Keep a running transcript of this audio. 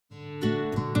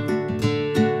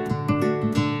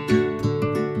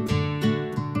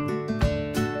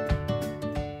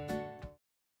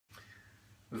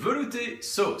velouté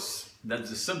sauce. That's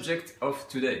the subject of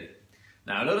today.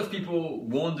 Now, a lot of people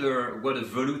wonder what a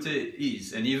velouté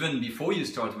is, and even before you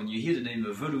start, when you hear the name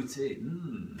of velouté,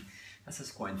 that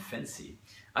sounds quite fancy.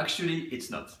 Actually, it's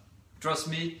not. Trust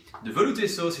me, the velouté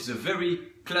sauce is a very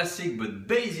classic but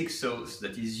basic sauce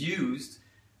that is used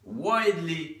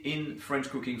widely in French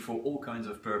cooking for all kinds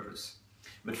of purpose.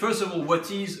 But first of all,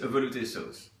 what is a velouté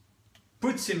sauce?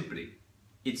 Put simply,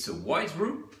 it's a white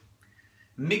roux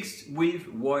mixed with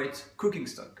white cooking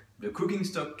stock. The cooking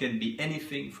stock can be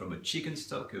anything from a chicken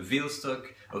stock, a veal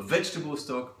stock, a vegetable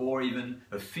stock, or even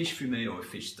a fish fumé or a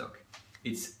fish stock.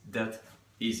 It's that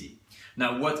easy.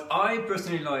 Now, what I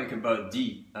personally like about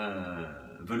the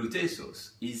velouté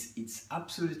sauce is it's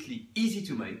absolutely easy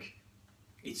to make,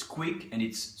 it's quick, and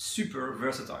it's super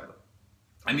versatile.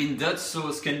 I mean, that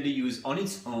sauce can be used on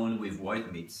its own with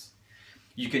white meats.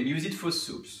 You can use it for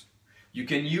soups. You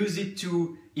can use it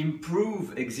to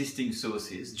improve existing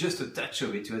sauces, just a touch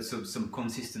of it to add some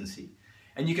consistency.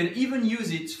 And you can even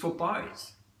use it for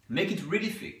pies. Make it really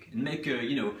thick and make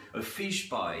a fish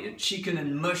pie, a chicken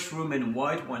and mushroom and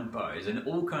white wine pies, and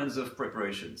all kinds of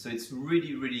preparations. So it's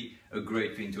really, really a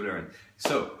great thing to learn.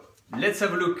 So let's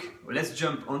have a look. Let's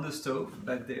jump on the stove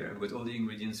back there. I've got all the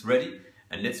ingredients ready,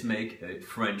 and let's make a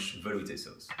French velouté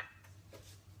sauce.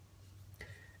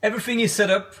 Everything is set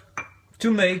up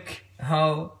to make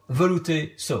our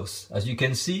velouté sauce. As you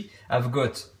can see, I've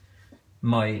got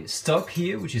my stock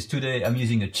here, which is today I'm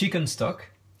using a chicken stock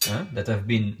that I've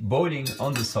been boiling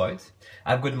on the side.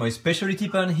 I've got my specialty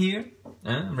pan here.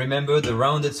 Remember the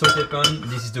rounded sauté pan,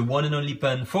 this is the one and only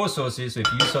pan for sauces, so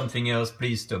if you use something else,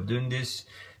 please stop doing this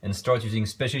and start using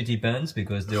specialty pans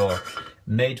because they are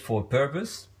made for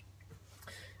purpose.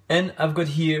 And I've got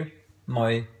here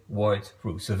my white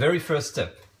roux. So very first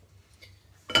step,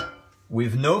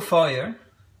 with no fire,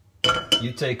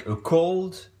 you take a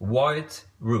cold white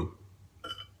roux.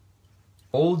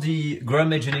 All the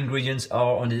grammage and ingredients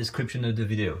are on the description of the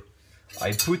video.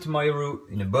 I put my roux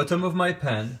in the bottom of my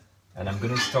pan and I'm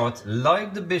gonna start,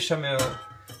 like the bechamel,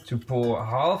 to pour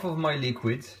half of my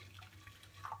liquid,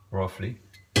 roughly,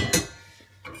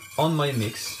 on my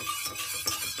mix.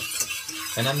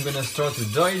 And I'm gonna start to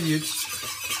dilute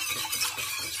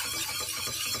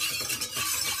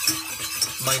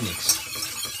my mix.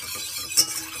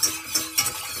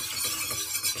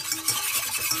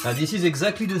 Now this is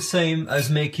exactly the same as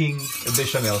making a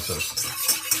bechamel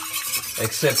sauce,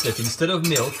 except that instead of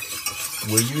milk,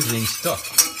 we're using stock.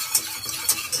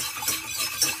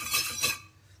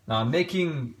 Now I'm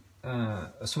making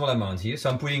a small amount here, so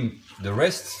I'm putting the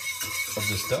rest of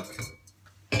the stock.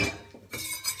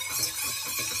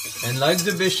 And like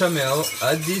the bechamel,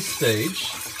 at this stage,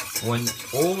 when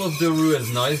all of the roux has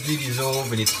nicely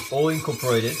dissolved and it's all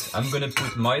incorporated, I'm gonna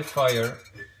put my fire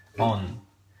on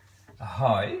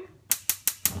high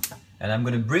and I'm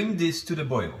gonna bring this to the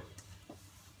boil.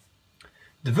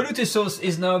 The velouté sauce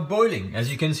is now boiling. As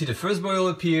you can see, the first boil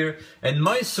up here, and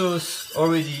my sauce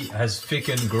already has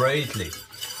thickened greatly.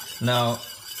 Now,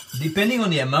 depending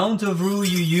on the amount of roux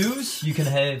you use, you can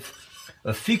have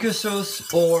a thicker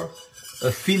sauce or a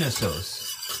thinner sauce.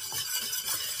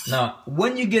 Now,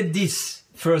 when you get this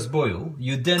first boil,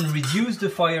 you then reduce the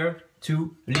fire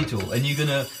to little, and you're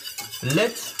gonna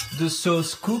let the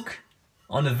sauce cook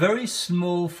on a very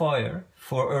small fire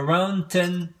for around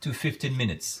 10 to 15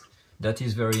 minutes. That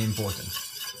is very important.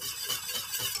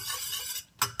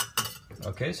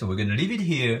 Okay, so we're gonna leave it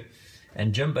here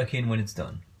and jump back in when it's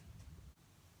done.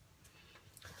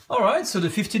 Alright, so the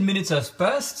 15 minutes has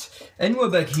passed and we're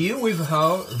back here with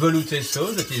our velouté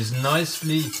sauce that is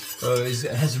nicely,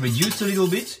 has reduced a little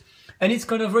bit and it's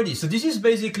kind of ready. So this is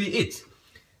basically it.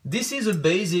 This is a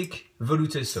basic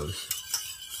velouté sauce.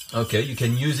 Okay, you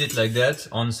can use it like that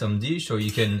on some dish or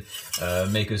you can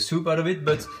make a soup out of it,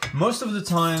 but most of the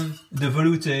time the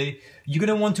velouté, you're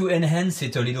gonna want to enhance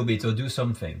it a little bit or do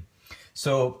something.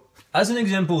 So as an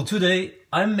example, today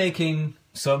I'm making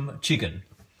some chicken.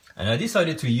 And I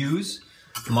decided to use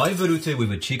my velouté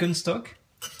with a chicken stock,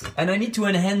 and I need to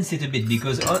enhance it a bit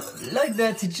because like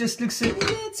that it just looks,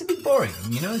 it's a bit boring,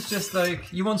 you know, it's just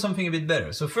like you want something a bit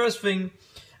better. So first thing,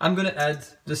 I'm gonna add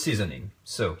the seasoning.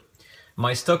 So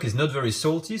my stock is not very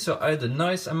salty, so I add a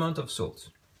nice amount of salt.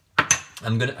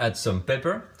 I'm gonna add some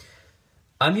pepper.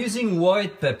 I'm using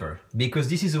white pepper because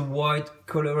this is a white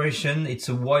coloration, it's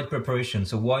a white preparation,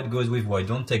 so white goes with white.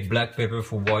 Don't take black pepper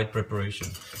for white preparation,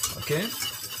 okay?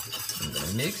 I'm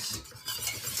gonna mix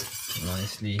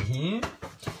nicely here.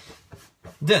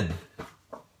 Then,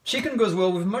 chicken goes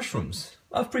well with mushrooms.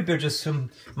 I've prepared just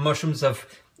some mushrooms I've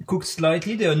cooked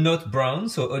slightly. They are not brown,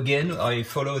 so again, I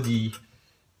follow the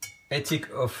ethic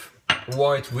of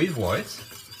white with white.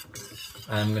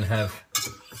 I'm gonna have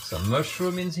some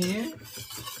mushroom in here.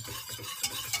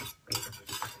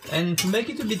 And to make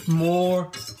it a bit more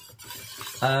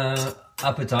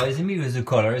appetizing, because the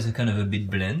color is kind of a bit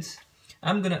bland,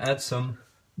 I'm gonna add some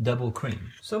double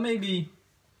cream. So maybe,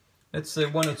 let's say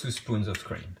 1 or 2 spoons of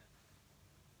cream.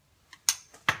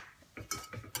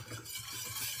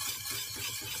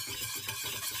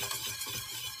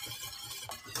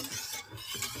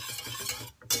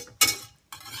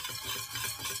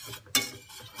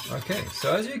 Okay,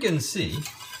 so as you can see,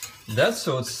 that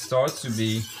sauce starts to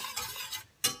be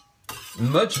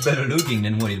much better looking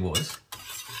than what it was.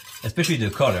 Especially the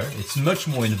color, it's much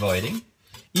more inviting.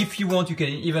 If you want, you can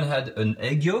even add an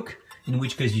egg yolk, in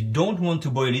which case you don't want to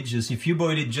boil it, just if you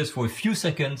boil it just for a few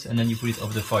seconds and then you put it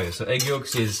off the fire. So egg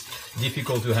yolks is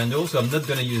difficult to handle, so I'm not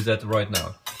gonna use that right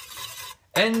now.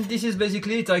 And this is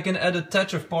basically it. I can add a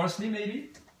touch of parsley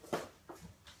maybe.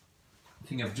 I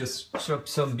think I've just chopped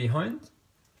some behind.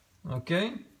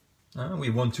 Okay.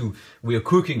 We are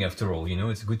cooking after all, you know,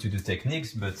 it's good to do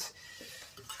techniques, but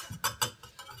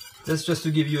that's just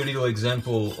to give you a little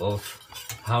example of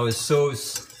how a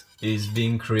sauce is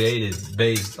being created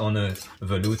based on a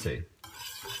velouté.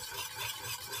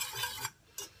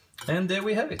 And there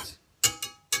we have it.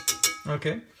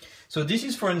 Okay, so this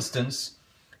is, for instance,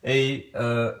 a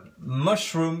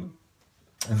mushroom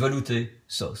velouté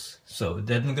sauce. So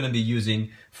that I'm going to be using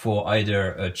for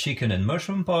either a chicken and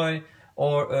mushroom pie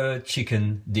or a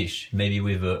chicken dish, maybe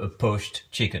with a poached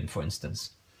chicken, for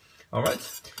instance. Alright,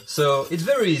 so it's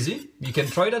very easy. You can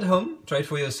try it at home, try it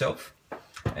for yourself,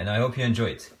 and I hope you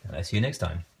enjoy it. And I'll see you next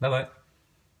time. Bye bye.